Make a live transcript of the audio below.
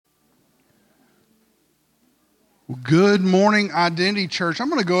Good morning, Identity Church. I'm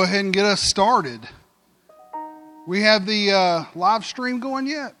going to go ahead and get us started. We have the live stream going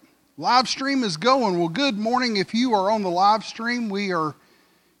yet? Live stream is going. Well, good morning. If you are on the live stream, we are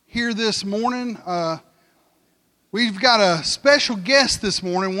here this morning. We've got a special guest this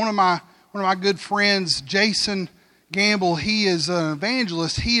morning. One of my good friends, Jason Gamble. He is an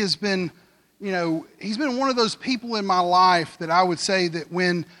evangelist. He has been, he's been one of those people in my life that I would say that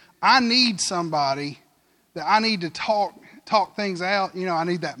when I need somebody, that I need to talk things out. I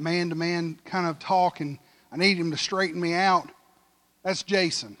need that man-to-man kind of talk, and I need him to straighten me out. That's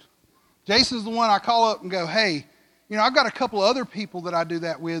Jason. Jason's the one I call up and go, hey, I've got a couple of other people that I do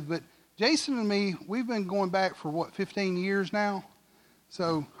that with, but Jason and me, we've been going back for 15 years now?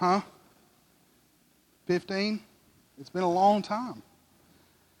 So, 15? It's been a long time.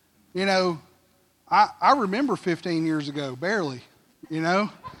 I remember 15 years ago, barely,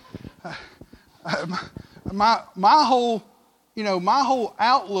 My whole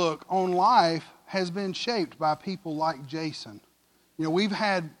outlook on life has been shaped by people like Jason. We've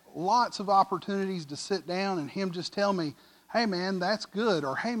had lots of opportunities to sit down and him just tell me, hey man, that's good,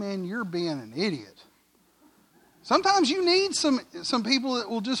 or hey man, you're being an idiot. Sometimes you need some people that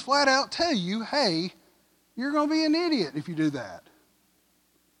will just flat out tell you, hey, you're going to be an idiot if you do that.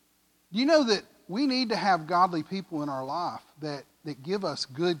 You know that we need to have godly people in our life that give us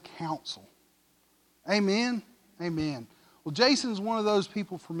good counsel. Amen? Amen. Well, Jason's one of those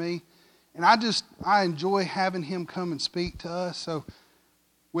people for me, and I enjoy having him come and speak to us. So,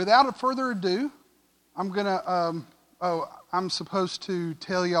 without further ado, I'm supposed to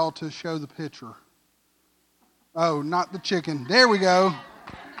tell y'all to show the picture. Oh, not the chicken. There we go.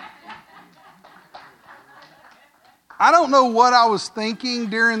 I don't know what I was thinking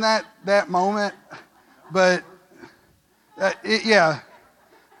during that moment, but yeah.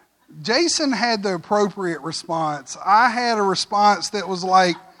 Jason had the appropriate response. I had a response that was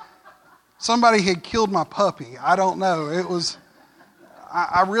like somebody had killed my puppy. I don't know.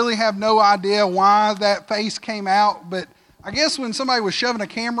 I really have no idea why that face came out, but I guess when somebody was shoving a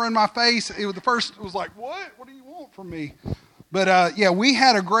camera in my face, it was like, what? What do you want from me? But we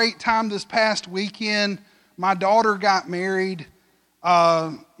had a great time this past weekend. My daughter got married.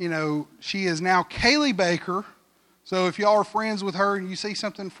 She is now Kaylee Baker. So if y'all are friends with her and you see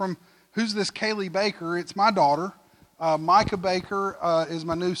something from who's this Kaylee Baker, it's my daughter. Micah Baker is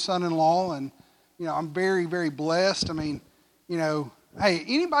my new son-in-law, and I'm very, very blessed. I mean, hey,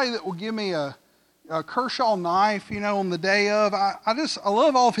 anybody that will give me a Kershaw knife, on the day of, I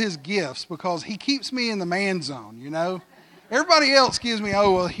love all of his gifts because he keeps me in the man zone. Everybody else gives me,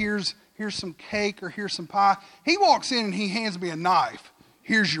 here's some cake or here's some pie. He walks in and he hands me a knife.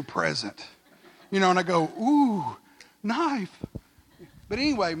 Here's your present, and I go, ooh. Knife. But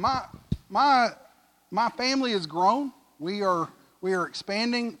anyway, my family has grown. We are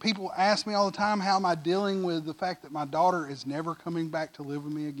expanding. People ask me all the time, how am I dealing with the fact that my daughter is never coming back to live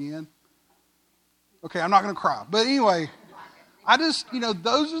with me again? Okay, I'm not going to cry. But anyway, I just,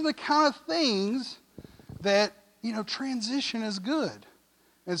 those are the kind of things that, transition is good.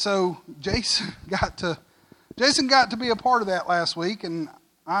 And so Jason got to be a part of that last week, and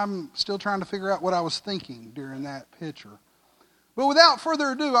I'm still trying to figure out what I was thinking during that picture. But without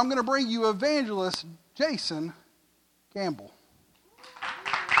further ado, I'm going to bring you evangelist Jason Gamble.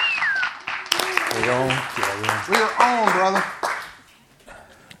 We on? Yeah, we are on, brother.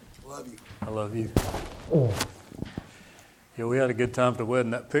 Love you. I love you. Yeah, we had a good time at the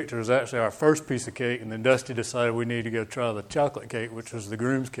wedding. That picture was actually our first piece of cake, and then Dusty decided we needed to go try the chocolate cake, which was the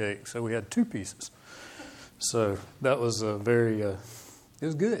groom's cake. So we had two pieces. So that was it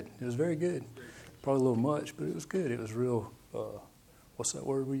was good. It was very good. Probably a little much, but it was good. It was real, what's that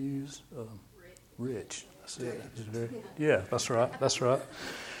word we use? Rich. That's it. Yeah, that's right. That's right.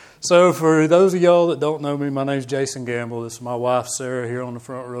 So for those of y'all that don't know me, my name's Jason Gamble. This is my wife, Sarah, here on the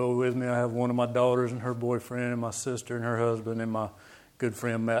front row with me. I have one of my daughters and her boyfriend and my sister and her husband and my good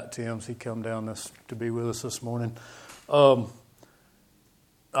friend, Matt Timms. He come down to be with us this morning. I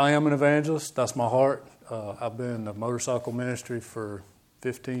am an evangelist. That's my heart. I've been in the motorcycle ministry for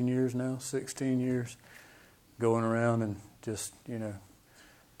 15 years now, 16 years, going around and just,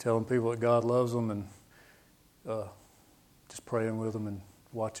 telling people that God loves them and just praying with them and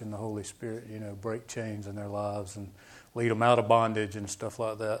watching the Holy Spirit, break chains in their lives and lead them out of bondage and stuff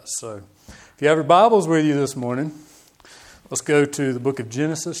like that. So if you have your Bibles with you this morning, let's go to the book of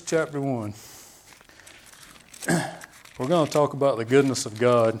Genesis, chapter 1. We're going to talk about the goodness of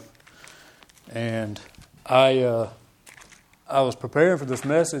God. And I was preparing for this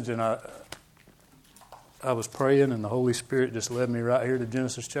message, and I was praying, and the Holy Spirit just led me right here to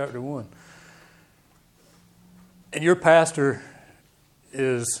Genesis chapter 1. And your pastor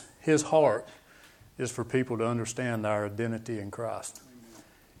his heart is for people to understand our identity in Christ.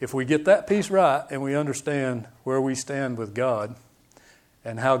 If we get that piece right and we understand where we stand with God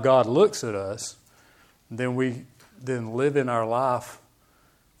and how God looks at us, then living our life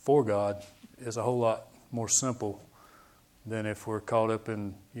for God is a whole lot more simple than if we're caught up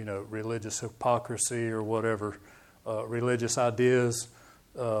in, religious hypocrisy or whatever, religious ideas,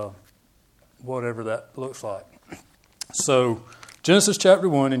 whatever that looks like. So, Genesis chapter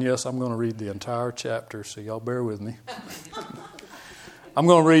 1, and yes, I'm going to read the entire chapter, so y'all bear with me. I'm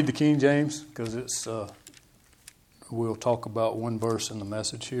going to read the King James because we'll talk about one verse in the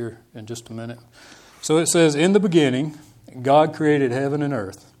message here in just a minute. So it says, "In the beginning, God created heaven and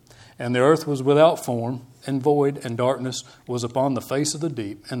earth, and the earth was without form and void, and darkness was upon the face of the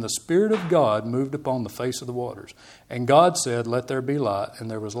deep, and the Spirit of God moved upon the face of the waters. And God said, 'Let there be light,' and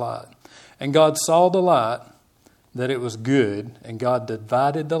there was light. And God saw the light, that it was good, and God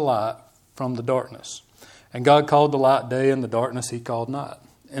divided the light from the darkness. And God called the light day, and the darkness He called night.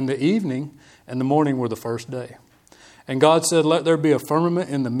 And the evening and the morning were the first day. And God said, 'Let there be a firmament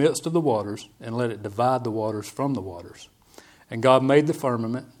in the midst of the waters, and let it divide the waters from the waters.' And God made the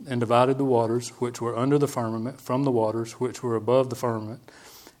firmament, and divided the waters which were under the firmament from the waters which were above the firmament.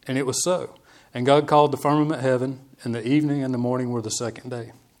 And it was so. And God called the firmament heaven, and the evening and the morning were the second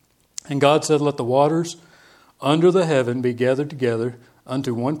day. And God said, 'Let the waters under the heaven be gathered together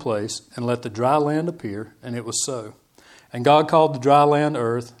unto one place, and let the dry land appear.' And it was so. And God called the dry land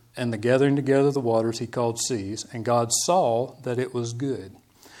earth, and the gathering together of the waters He called seas. And God saw that it was good.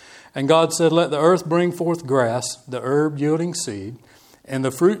 And God said, 'Let the earth bring forth grass, the herb yielding seed, and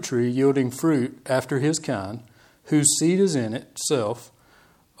the fruit tree yielding fruit after his kind, whose seed is in itself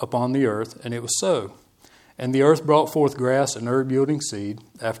upon the earth.' And it was so. And the earth brought forth grass and herb yielding seed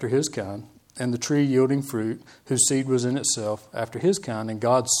after his kind, and the tree yielding fruit, whose seed was in itself after his kind. And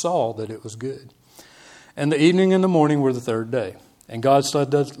God saw that it was good. And the evening and the morning were the third day. And God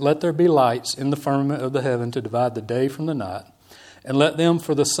said, 'Let there be lights in the firmament of the heaven to divide the day from the night, and let them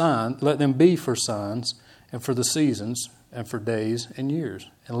be for signs, and for the seasons, and for days and years.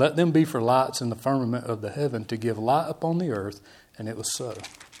 And let them be for lights in the firmament of the heaven to give light upon the earth.' And it was so.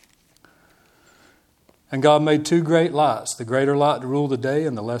 And God made two great lights, the greater light to rule the day,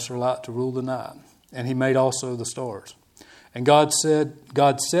 and the lesser light to rule the night. And He made also the stars. And God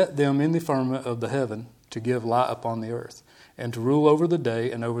set them in the firmament of the heaven to give light upon the earth, and to rule over the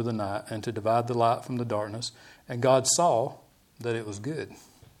day and over the night, and to divide the light from the darkness. And God saw that it was good.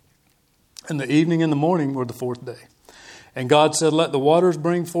 And the evening and the morning were the fourth day. And God said, 'Let the waters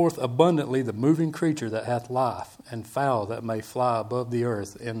bring forth abundantly the moving creature that hath life, and fowl that may fly above the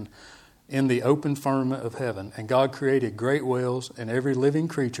earth in the open firmament of heaven.' And God created great whales and every living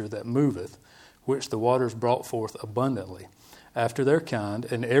creature that moveth, which the waters brought forth abundantly after their kind,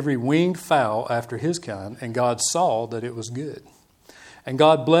 and every winged fowl after his kind. And God saw that it was good. And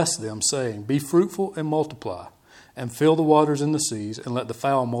God blessed them, saying, 'Be fruitful and multiply, and fill the waters in the seas, and let the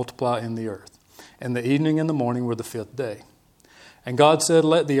fowl multiply in the earth.' And the evening and the morning were the fifth day. And God said,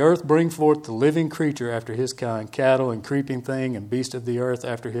 'Let the earth bring forth the living creature after his kind, cattle and creeping thing and beast of the earth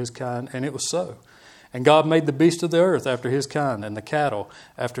after his kind.' And it was so. And God made the beast of the earth after his kind, and the cattle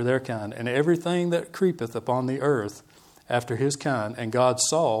after their kind, and everything that creepeth upon the earth after his kind. And God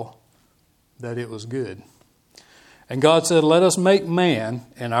saw that it was good. And God said, 'Let us make man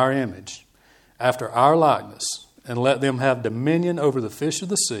in our image, after our likeness, and let them have dominion over the fish of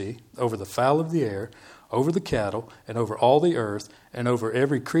the sea, over the fowl of the air, over the cattle, and over all the earth, and over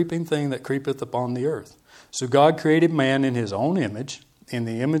every creeping thing that creepeth upon the earth.' So God created man in His own image. In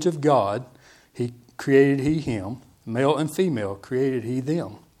the image of God created He him. Male and female created He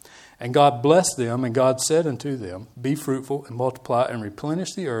them. And God blessed them, and God said unto them, 'Be fruitful and multiply, and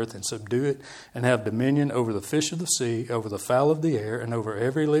replenish the earth, and subdue it, and have dominion over the fish of the sea, over the fowl of the air, and over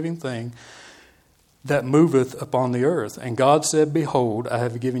every living thing that moveth upon the earth.' And God said, 'Behold, I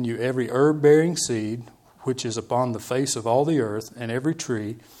have given you every herb-bearing seed which is upon the face of all the earth, and every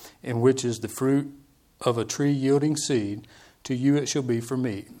tree in which is the fruit of a tree yielding seed. To you it shall be for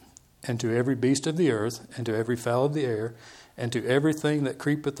meat, and to every beast of the earth, and to every fowl of the air, and to everything that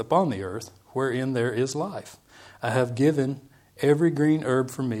creepeth upon the earth, wherein there is life. I have given every green herb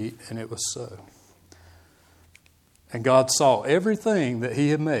for meat.' And it was so. And God saw everything that He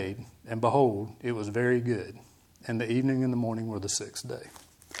had made, and behold, it was very good. And the evening and the morning were the sixth day."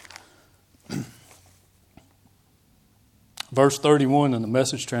 Verse 31 in the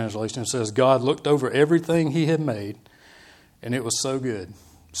Message translation says, "God looked over everything He had made, and it was so good,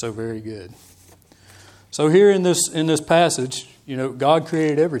 so very good." So here in this passage, God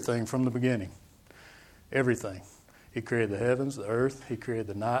created everything from the beginning. Everything. He created the heavens, the earth. He created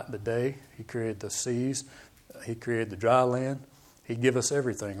the night, the day. He created the seas. He created the dry land. He gave us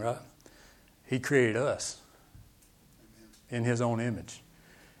everything, right? He created us in His own image.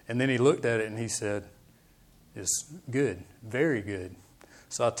 And then He looked at it and He said, it's good, very good.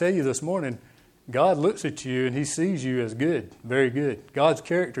 So I'll tell you this morning, God looks at you and He sees you as good, very good. God's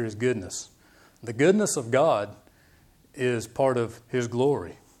character is goodness. The goodness of God is part of His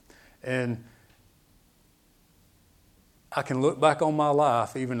glory. And I can look back on my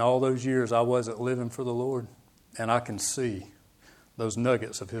life, even all those years I wasn't living for the Lord, and I can see those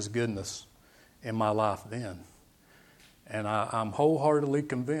nuggets of His goodness in my life then. And I'm wholeheartedly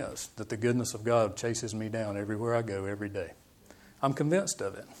convinced that the goodness of God chases me down everywhere I go, every day. I'm convinced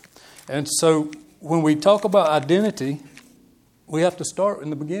of it. And so when we talk about identity, we have to start in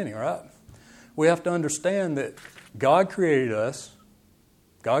the beginning, right? We have to understand that God created us.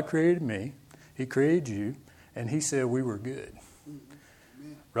 God created me. He created you. And He said we were good.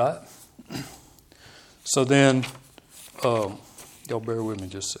 Right? So then, y'all bear with me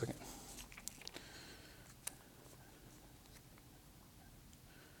just a second.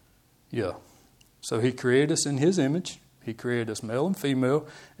 Yeah. So He created us in His image. He created us male and female.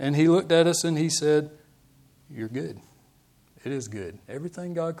 And He looked at us and He said, you're good. It is good.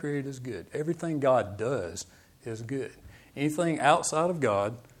 Everything God created is good. Everything God does is good. Anything outside of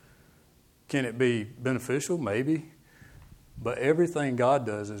God, can it be beneficial? Maybe. But everything God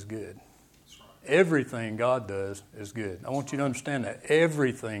does is good. Everything God does is good. I want you to understand that.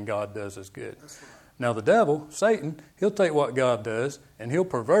 Everything God does is good. Now the devil, Satan, he'll take what God does and he'll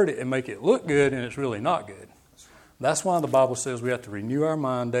pervert it and make it look good, and it's really not good. That's why the Bible says we have to renew our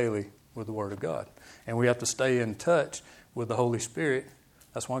mind daily with the Word of God. And we have to stay in touch with the Holy Spirit.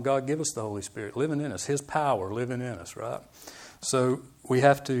 That's why God gave us the Holy Spirit living in us, His power living in us, right? So we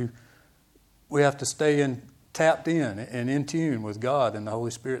have to stay tapped in and in tune with God and the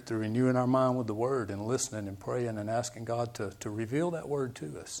Holy Spirit through renewing our mind with the Word and listening and praying and asking God to reveal that Word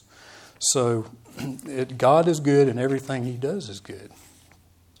to us. So God is good and everything He does is good.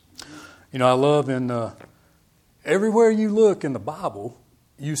 You know, I love everywhere you look in the Bible,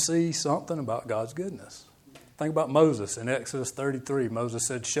 you see something about God's goodness. Think about Moses in Exodus 33. Moses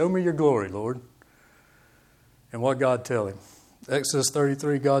said, show me your glory, Lord. And what God tell him? Exodus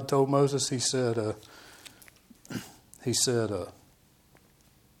 33, God told Moses, He said,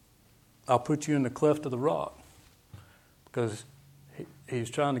 I'll put you in the cleft of the rock. Because he was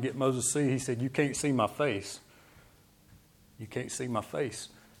trying to get Moses to see. He said, you can't see my face. You can't see my face.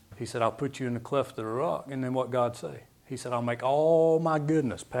 He said, I'll put you in the cleft of the rock. And then what God say? He said, I'll make all my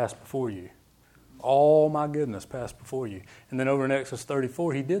goodness pass before you. All my goodness pass before you. And then over in Exodus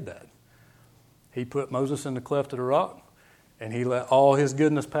 34, He did that. He put Moses in the cleft of the rock. And He let all His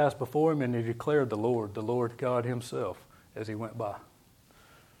goodness pass before him, and He declared the Lord God Himself as He went by.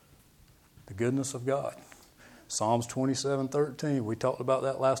 The goodness of God. Psalms 27:13. We talked about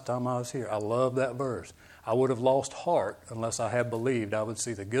that last time I was here. I love that verse. I would have lost heart unless I had believed I would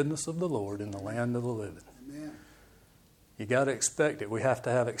see the goodness of the Lord in the land of the living. Amen. You got to expect it. We have to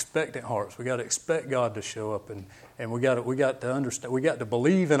have expectant hearts. We got to expect God to show up, and we got to understand. We got to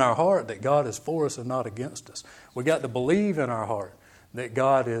believe in our heart that God is for us and not against us. We got to believe in our heart that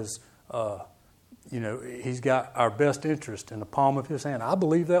God is, He's got our best interest in the palm of His hand. I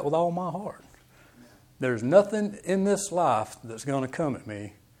believe that with all my heart. There's nothing in this life that's going to come at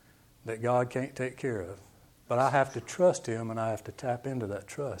me that God can't take care of. But I have to trust Him, and I have to tap into that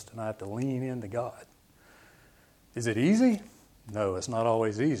trust, and I have to lean into God. Is it easy? No, it's not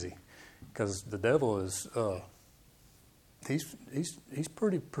always easy, because the devil is he's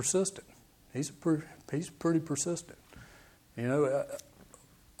pretty persistent. He's pretty persistent. You know,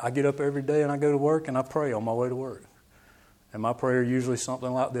 I get up every day and I go to work and I pray on my way to work. And my prayer is usually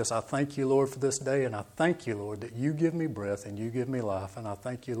something like this. I thank you, Lord, for this day, and I thank you, Lord, that you give me breath and you give me life, and I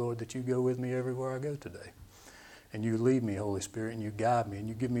thank you, Lord, that you go with me everywhere I go today. And you lead me, Holy Spirit, and you guide me, and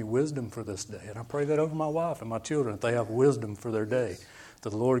you give me wisdom for this day. And I pray that over my wife and my children, that they have wisdom for their day,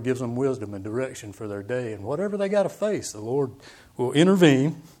 that the Lord gives them wisdom and direction for their day. And whatever they got to face, the Lord will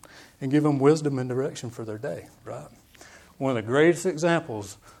intervene and give them wisdom and direction for their day, right? One of the greatest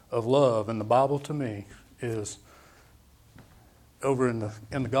examples of love in the Bible to me is over in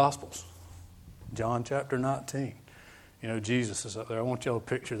the Gospels, John chapter 19. You know, Jesus is up there. I want y'all to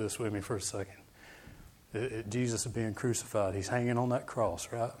picture this with me for a second. Jesus is being crucified. He's hanging on that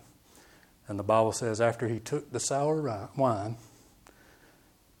cross, right? And the Bible says after He took the sour wine,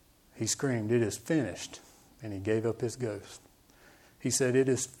 He screamed, "It is finished," and He gave up His ghost. He said, "It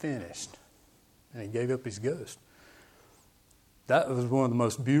is finished," and He gave up His ghost. That was one of the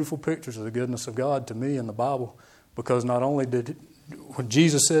most beautiful pictures of the goodness of God to me in the Bible. Because not only when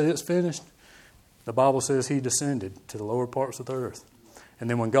Jesus said it's finished, the Bible says he descended to the lower parts of the earth. And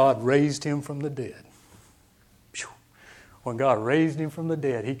then when God raised him from the dead, when God raised him from the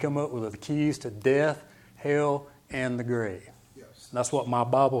dead, he come up with the keys to death, hell, and the grave. Yes. That's what my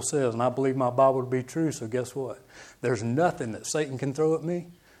Bible says, and I believe my Bible to be true, so guess what? There's nothing that Satan can throw at me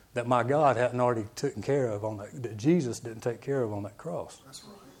that my God hadn't already taken care of that Jesus didn't take care of on that cross. That's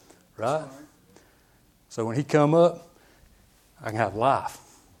right. Right? That's right. So when he come up, I can have life.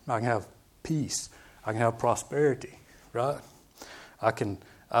 I can have peace. I can have prosperity. Right?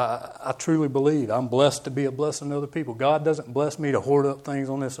 I truly believe I'm blessed to be a blessing to other people. God doesn't bless me to hoard up things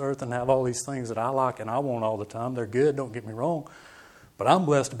on this earth and have all these things that I like and I want all the time. They're good, don't get me wrong. But I'm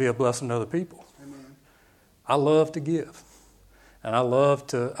blessed to be a blessing to other people. Amen. I love to give. And I love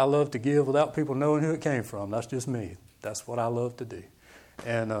to give without people knowing who it came from. That's just me. That's what I love to do.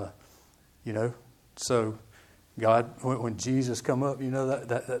 And, so God, when Jesus come up,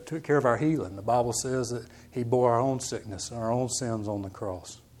 that took care of our healing. The Bible says that he bore our own sickness and our own sins on the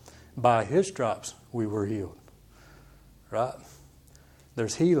cross. By his stripes we were healed. Right?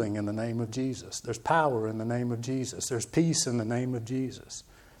 There's healing in the name of Jesus. There's power in the name of Jesus. There's peace in the name of Jesus.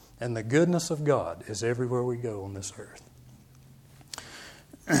 And the goodness of God is everywhere we go on this earth.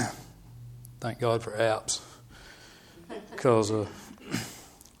 Thank God for apps. Because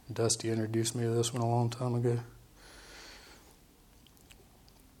Dusty introduced me to this one a long time ago.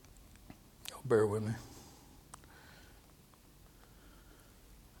 Y'all bear with me.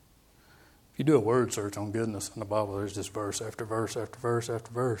 If you do a word search on goodness in the Bible, there's just verse after verse after verse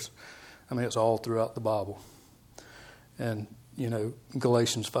after verse. I mean, it's all throughout the Bible. And,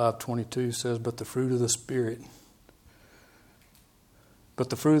 Galatians 5:22 says, But the fruit of the Spirit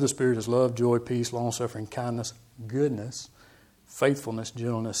is love, joy, peace, long-suffering, kindness, goodness, faithfulness,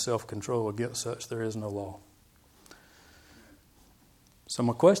 gentleness, self-control. Against such there is no law. So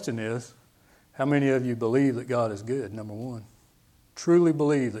my question is, how many of you believe that God is good, number one? Truly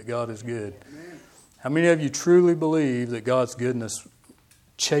believe that God is good. Amen. How many of you truly believe that God's goodness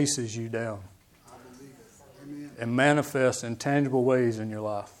chases you down? I believe it. Amen. And manifests in tangible ways in your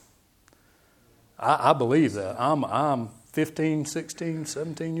life? I believe that. I'm 15, 16,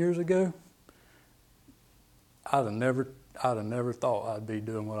 17 years ago, I'd have never thought I'd be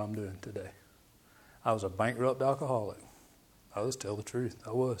doing what I'm doing today. I was a bankrupt alcoholic. I'll just tell the truth.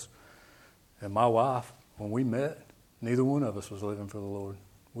 I was. And my wife, when we met, neither one of us was living for the Lord.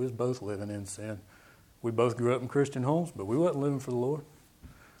 We was both living in sin. We both grew up in Christian homes, but we wasn't living for the Lord.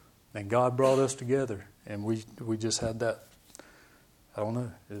 And God brought us together, and we just had that, I don't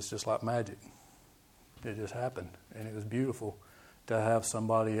know, it's just like magic. It just happened, and it was beautiful to have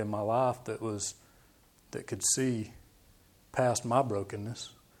somebody in my life that could see past my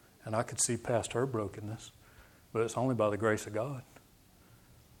brokenness, and I could see past her brokenness. But it's only by the grace of God.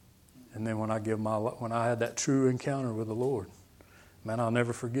 And then when I had that true encounter with the Lord, man, I'll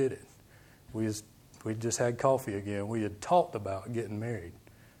never forget it. We just had coffee again. We had talked about getting married.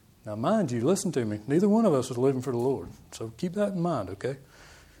 Now, mind you, listen to me. Neither one of us was living for the Lord, so keep that in mind, okay?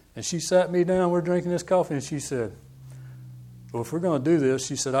 And she sat me down, we're drinking this coffee, and she said, well, if we're going to do this,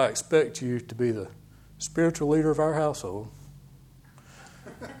 she said, I expect you to be the spiritual leader of our household.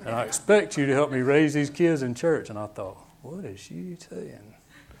 And I expect you to help me raise these kids in church. And I thought, what is she saying?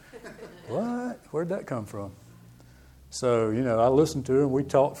 What? Where'd that come from? So, I listened to her, and we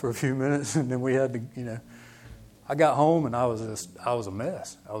talked for a few minutes, and then we had to, I got home, and I was a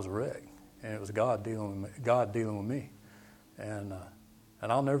mess. I was a wreck. And it was God dealing with me. And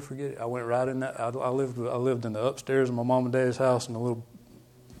I'll never forget it. I went right in that. I lived in the upstairs of my mom and dad's house in a little,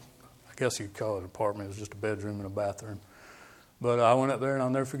 I guess you'd call it an apartment. It was just a bedroom and a bathroom. But I went up there, and I'll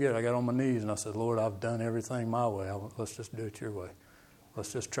never forget it. I got on my knees, and I said, Lord, I've done everything my way. Let's just do it your way.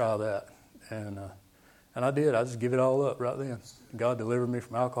 Let's just try that. And I did. I just give it all up right then. God delivered me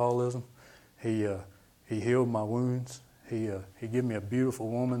from alcoholism. He healed my wounds. He gave me a beautiful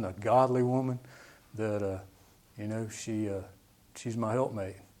woman, a godly woman that, she's my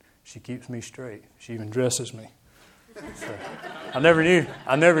helpmate. She keeps me straight. She even dresses me. So, I never knew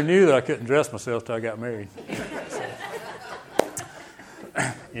that I couldn't dress myself till I got married. So,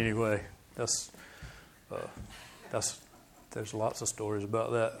 anyway, there's lots of stories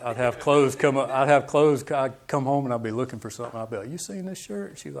about that. I'd have clothes come up. I'd come home and I'd be looking for something. I'd be like, "You seen this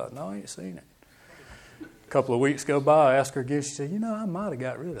shirt?" She'd be like, "No, I ain't seen it." A couple of weeks go by. I asked her again. She said, "I might have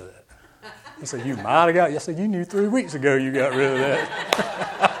got rid of that." I said, "You might have got." I said, "You knew 3 weeks ago you got rid of that."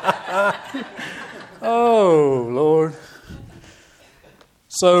 Oh Lord.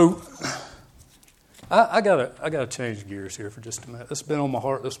 So I gotta change gears here for just a minute. It's been on my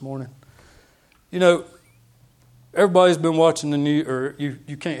heart this morning. everybody's been watching the news, or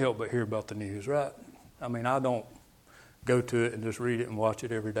you can't help but hear about the news, right? I mean, I don't go to it and just read it and watch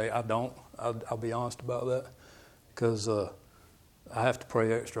it every day. I don't. I'll be honest about that, because I have to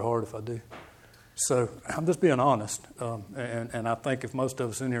pray extra hard if I do. So I'm just being honest, and I think if most of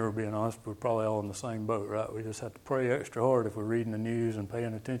us in here were being honest, we're probably all in the same boat, right? We just have to pray extra hard if we're reading the news and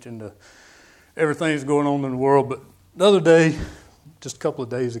paying attention to everything that's going on in the world. But the other day, just a couple of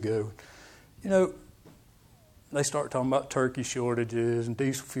days ago, they start talking about turkey shortages and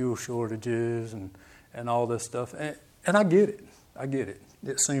diesel fuel shortages and all this stuff. And I get it. I get it.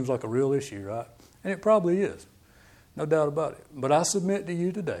 It seems like a real issue, right? And it probably is. No doubt about it. But I submit to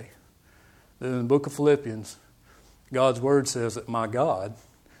you today that in the book of Philippians, God's word says that my God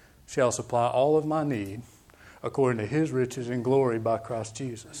shall supply all of my need according to his riches and glory by Christ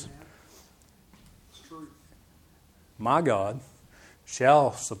Jesus. It's true. My God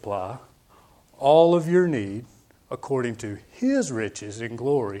shall supply all of your need according to his riches and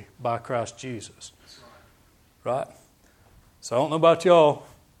glory by Christ Jesus. Right? So I don't know about y'all.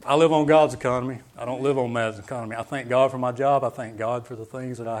 I live on God's economy. I don't live on man's economy. I thank God for my job. I thank God for the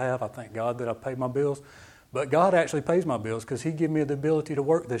things that I have. I thank God that I pay my bills. But God actually pays my bills because he gives me the ability to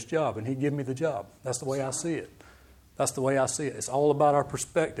work this job, and he gives me the job. That's the way I see it. That's the way I see it. It's all about our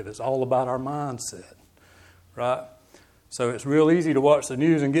perspective. It's all about our mindset. Right? So it's real easy to watch the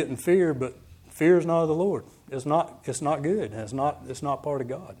news and get in fear, but fear is not of the Lord. It's not good. It's not part of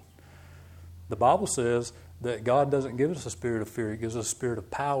God. The Bible says that God doesn't give us a spirit of fear. He gives us a spirit of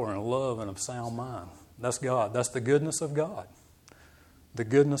power and love and of sound mind. That's God. That's the goodness of God. The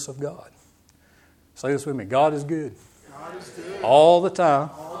goodness of God. Say this with me. God is good. God is good. All the time.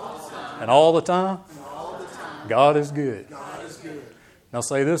 All the time. And all the time. And all the time. God is good. God is good. Now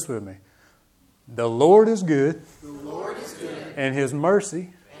say this with me. The Lord is good. The Lord is good. And his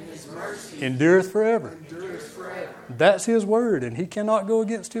mercy, endureth forever. Endureth forever. That's his word, and he cannot go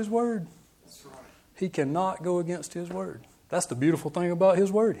against his word. That's right. He cannot go against his word. That's the beautiful thing about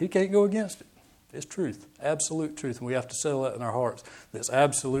his word. He can't go against it. It's truth, absolute truth, and we have to settle that in our hearts. That's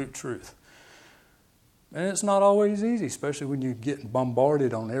absolute truth. And it's not always easy, especially when you're getting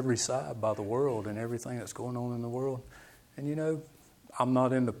bombarded on every side by the world and everything that's going on in the world. And I'm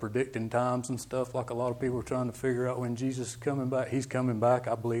not into predicting times and stuff like a lot of people are trying to figure out when Jesus is coming back. He's coming back.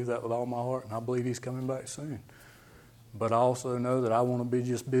 I believe that with all my heart, and I believe he's coming back soon. But I also know that I want to be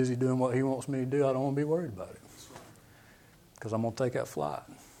just busy doing what he wants me to do. I don't want to be worried about it because I'm going to take that flight.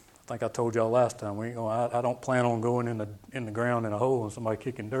 I think I told y'all last time, I don't plan on going in the ground in a hole and somebody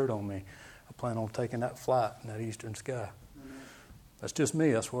kicking dirt on me. I plan on taking that flight in that eastern sky. Amen. That's just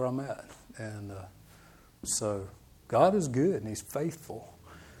me. That's where I'm at. And so God is good and he's faithful.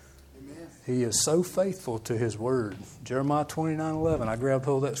 Amen. He is so faithful to his word. Jeremiah 29:11. I grabbed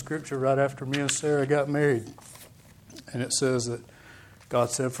hold of that scripture right after me and Sarah got married. And it says that God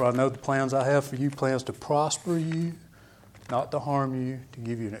said, "For I know the plans I have for you, plans to prosper you, not to harm you, to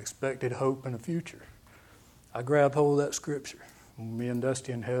give you an expected hope in the future." I grabbed hold of that scripture. Me and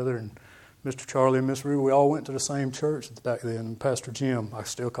Dusty and Heather and Mr. Charlie and Miss Rue, we all went to the same church back then. And Pastor Jim, I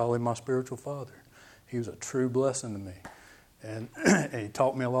still call him my spiritual father. He was a true blessing to me. And he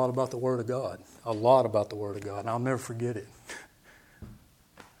taught me a lot about the Word of God. A lot about the Word of God. And I'll never forget it.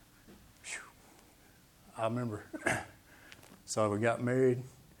 I remember. So we got married.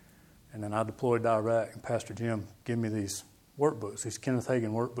 And then I deployed to Iraq. And Pastor Jim gave me these workbooks, these Kenneth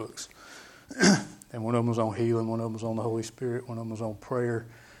Hagin workbooks. And one of them was on healing. One of them was on the Holy Spirit. One of them was on prayer.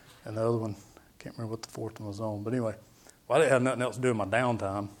 And the other one, I can't remember what the fourth one was on. But anyway, I didn't have nothing else to do in my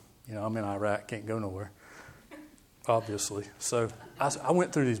downtime. I'm in Iraq, can't go nowhere, obviously. So I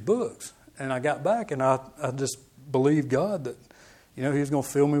went through these books, and I got back, and I just believed God that, He was going to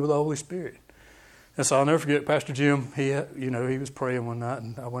fill me with the Holy Spirit. And so I'll never forget Pastor Jim. He was praying one night,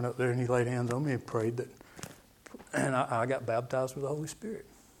 and I went up there, and he laid hands on me and prayed that, and I got baptized with the Holy Spirit.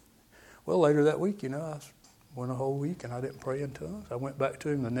 Well, later that week, I went a whole week, and I didn't pray in tongues. I went back to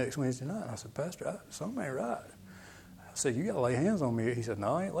him the next Wednesday night, and I said, "Pastor, something ain't right." I said, "You got to lay hands on me." He said,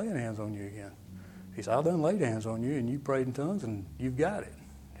 "No, I ain't laying hands on you again." He said, "I done laid hands on you, and you prayed in tongues, and you've got it."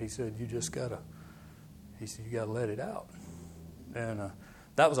 He said, "You just got to," he said, "you got to let it out." And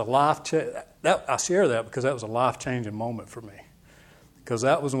that was a I share that because that was a life-changing moment for me. Because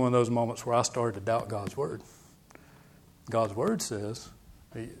that was one of those moments where I started to doubt God's Word. God's Word says,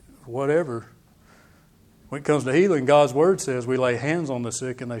 whatever, when it comes to healing, God's Word says we lay hands on the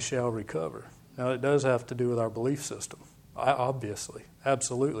sick and they shall recover. Now, it does have to do with our belief system. Obviously,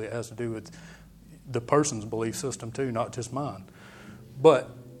 absolutely, it has to do with the person's belief system too, not just mine. But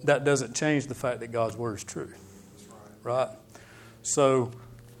that doesn't change the fact that God's Word is true. Right? So,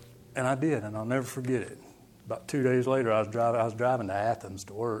 and I did, and I'll never forget it. about 2 days later, I was driving to Athens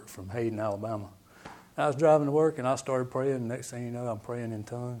to work from Hayden, Alabama. I was driving to work, and I started praying. Next thing you know, I'm praying in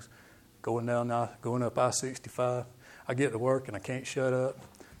tongues, going up I-65. I get to work, and I can't shut up.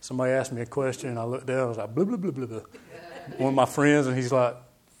 Somebody asked me a question, and I looked down. I was like, blah, blah, blah, blah, blah. One of my friends, and he's like,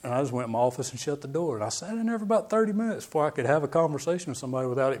 and I just went in my office and shut the door. And I sat in there for about 30 minutes before I could have a conversation with somebody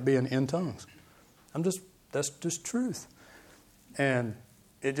without it being in tongues. That's just truth. And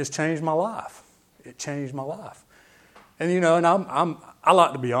it just changed my life. It changed my life. And, and I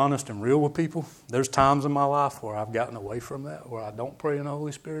like to be honest and real with people. There's times in my life where I've gotten away from that, where I don't pray in the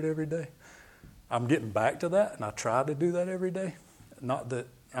Holy Spirit every day. I'm getting back to that, and I try to do that every day. Not that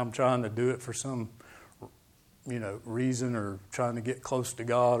I'm trying to do it for some, reason or trying to get close to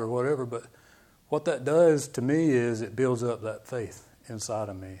God or whatever. But what that does to me is it builds up that faith inside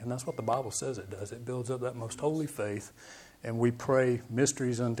of me. And that's what the Bible says it does. It builds up that most holy faith, and we pray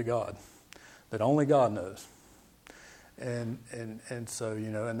mysteries unto God that only God knows. And so,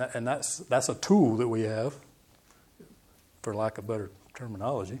 and that's a tool that we have, for lack of better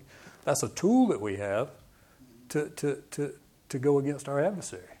terminology. That's a tool that we have to go against our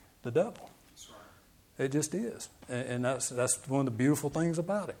adversary, the devil. That's right. It just is. And that's one of the beautiful things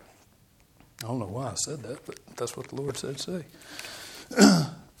about it. I don't know why I said that, but that's what the Lord said say.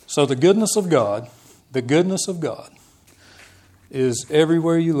 So the goodness of God is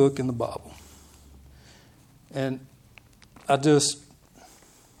everywhere you look in the Bible. And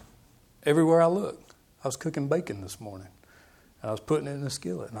everywhere I look, I was cooking bacon this morning. And I was putting it in the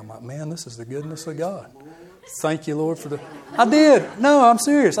skillet. And I'm like, man, this is the goodness of God. Thank you, Lord, for I did. No, I'm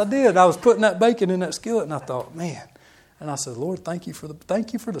serious. I did. I was putting that bacon in that skillet, and I thought, man. And I said, Lord, thank you for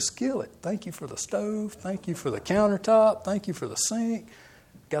the skillet. Thank you for the stove. Thank you for the countertop. Thank you for the sink.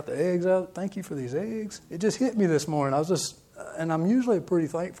 Got the eggs out. Thank you for these eggs. It just hit me this morning. And I'm usually a pretty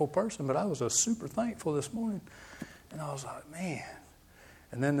thankful person, but I was super thankful this morning. And I was like, man.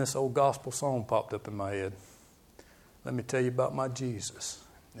 And then this old gospel song popped up in my head. Let me tell you about my Jesus.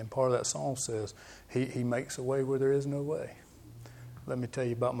 And part of that song says, He makes a way where there is no way. Let me tell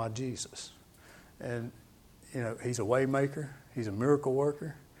you about my Jesus. And, He's a way maker. He's a miracle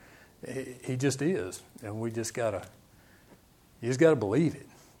worker. He just is. And you just gotta believe it.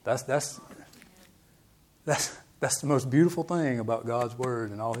 That's the most beautiful thing about God's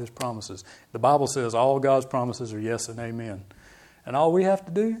Word and all His promises. The Bible says all God's promises are yes and amen. And all we have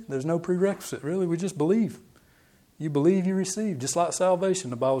to do, there's no prerequisite, really. We just believe. You believe, you receive. Just like salvation.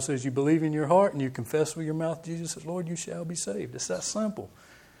 The Bible says you believe in your heart and you confess with your mouth Jesus says, Lord, you shall be saved. It's that simple.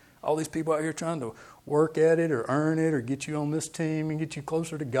 All these people out here trying to work at it or earn it or get you on this team and get you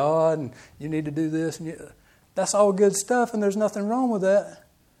closer to God and you need to do this. That's all good stuff and there's nothing wrong with that.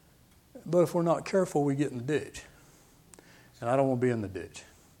 But if we're not careful, we get in the ditch. And I don't want to be in the ditch.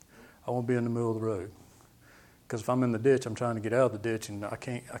 I want to be in the middle of the road. Because if I'm in the ditch, I'm trying to get out of the ditch and I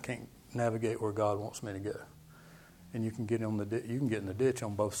can't navigate where God wants me to go. And you can get in the ditch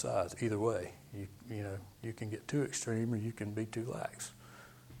on both sides, either way. You can get too extreme or you can be too lax.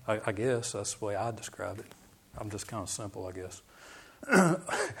 I guess that's the way I describe it. I'm just kind of simple, I guess. I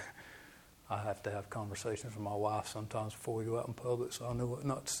have to have conversations with my wife sometimes before we go out in public, so I know what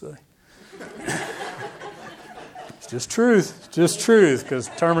not to say. It's just truth, because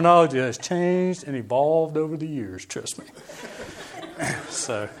terminology has changed and evolved over the years, trust me.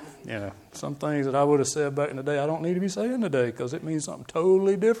 So, some things that I would have said back in the day, I don't need to be saying today because it means something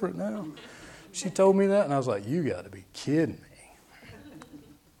totally different now. She told me that, and I was like, you got to be kidding me.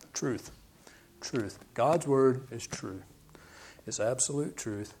 Truth. God's Word is true. It's absolute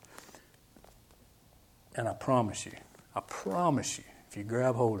truth. And I promise you, if you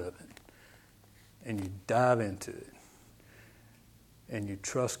grab hold of it and you dive into it and you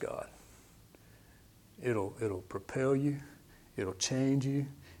trust God, it'll propel you, it'll change you,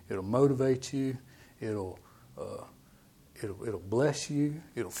 it'll motivate you, it'll bless you,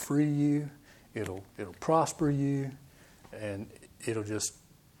 it'll free you, it'll prosper you, and it'll just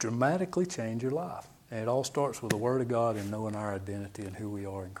dramatically change your life. And it all starts with the Word of God and knowing our identity and who we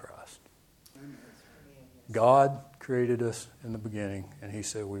are in Christ. God created us in the beginning, and He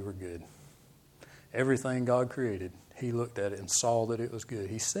said we were good. Everything God created, He looked at it and saw that it was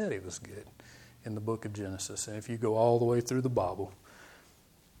good. He said it was good in the book of Genesis. And if you go all the way through the Bible,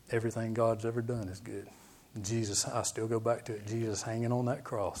 everything God's ever done is good. Jesus, I still go back to it, Jesus hanging on that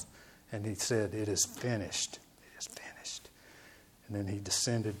cross, and He said, it is finished. It is finished. And then He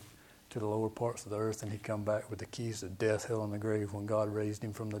descended to the lower parts of the earth, and He come back with the keys to death, hell, and the grave when God raised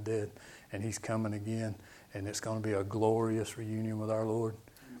Him from the dead. And He's coming again, and it's going to be a glorious reunion with our Lord.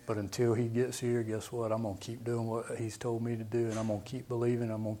 But until he gets here, guess what? I'm going to keep doing what he's told me to do, and I'm going to keep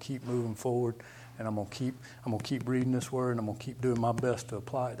believing. I'm going to keep moving forward, and I'm going to keep reading this word, and I'm going to keep doing my best to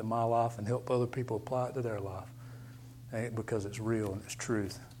apply it to my life and help other people apply it to their life. Because it's real and it's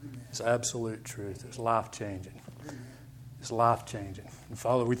truth. It's absolute truth. It's life-changing. It's life-changing. And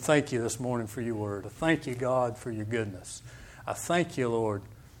Father, we thank you this morning for your word. I thank you, God, for your goodness. I thank you, Lord,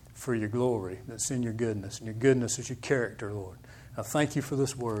 for your glory that's in your goodness. And your goodness is your character, Lord. I thank you for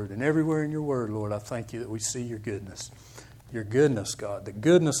this word. And everywhere in your word, Lord, I thank you that we see your goodness. Your goodness, God. The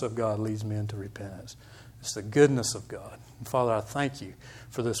goodness of God leads men to repentance. It's the goodness of God. And Father, I thank you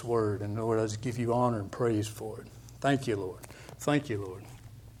for this word. And Lord, I just give you honor and praise for it. Thank you, Lord. Thank you, Lord.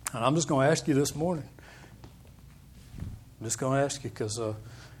 And I'm just going to ask you this morning. I'm just going to ask you because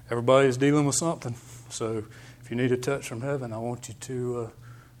everybody's dealing with something. So if you need a touch from heaven, I want you to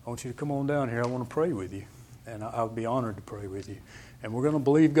come on down here. I want to pray with you. And I would be honored to pray with you. And we're going to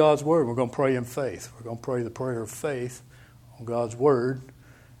believe God's word. We're going to pray in faith. We're going to pray the prayer of faith on God's word.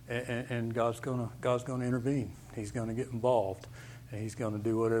 And God's going to intervene. He's going to get involved. And he's going to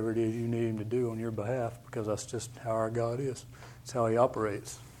do whatever it is you need him to do on your behalf, because that's just how our God is. It's how he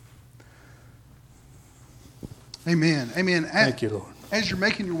operates. Amen. Amen. Thank you, Lord. As you're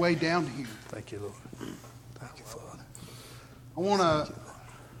making your way down here, thank you, Lord. Thank you, Father.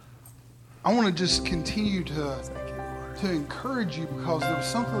 I want to just continue to encourage you, because there was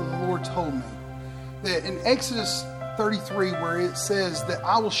something the Lord told me that in Exodus 33, where it says that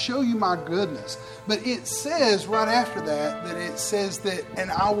I will show you my goodness. But it says right after that it says that,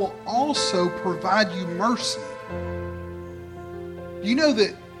 and I will also provide you mercy. You know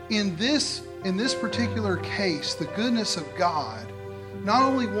that in this particular case, the goodness of God not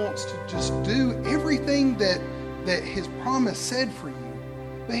only wants to just do everything that his promise said for you,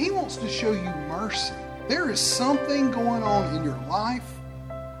 but he wants to show you mercy. There is something going on in your life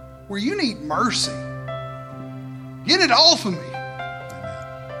where you need mercy. Get it off of me.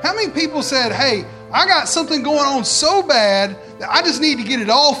 How many people said, hey, I got something going on so bad that I just need to get it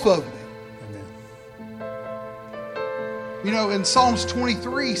off of me? Amen. You know, in Psalms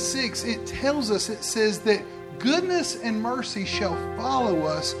 23:6, it tells us, it says that goodness and mercy shall follow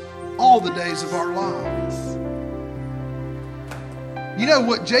us all the days of our lives. You know,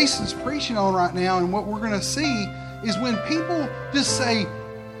 what Jason's preaching on right now and what we're going to see is when people just say,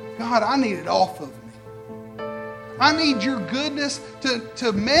 God, I need it off of me. I need your goodness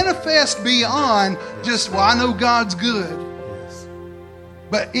to manifest beyond just, well, I know God's good. Yes.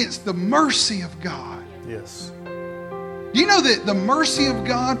 But it's the mercy of God. Yes. You know that the mercy of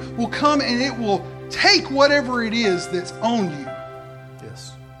God will come and it will take whatever it is that's on you.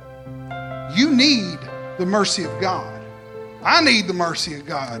 Yes. You need the mercy of God. I need the mercy of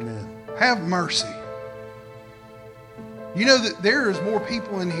God. Amen. Have mercy. You know that there is more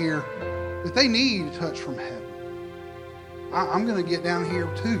people in here that they need a touch from heaven. I'm going to get down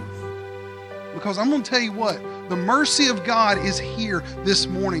here too. Because I'm going to tell you what, the mercy of God is here this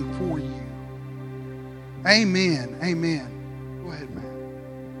morning for you. Amen. Amen. Go ahead, man.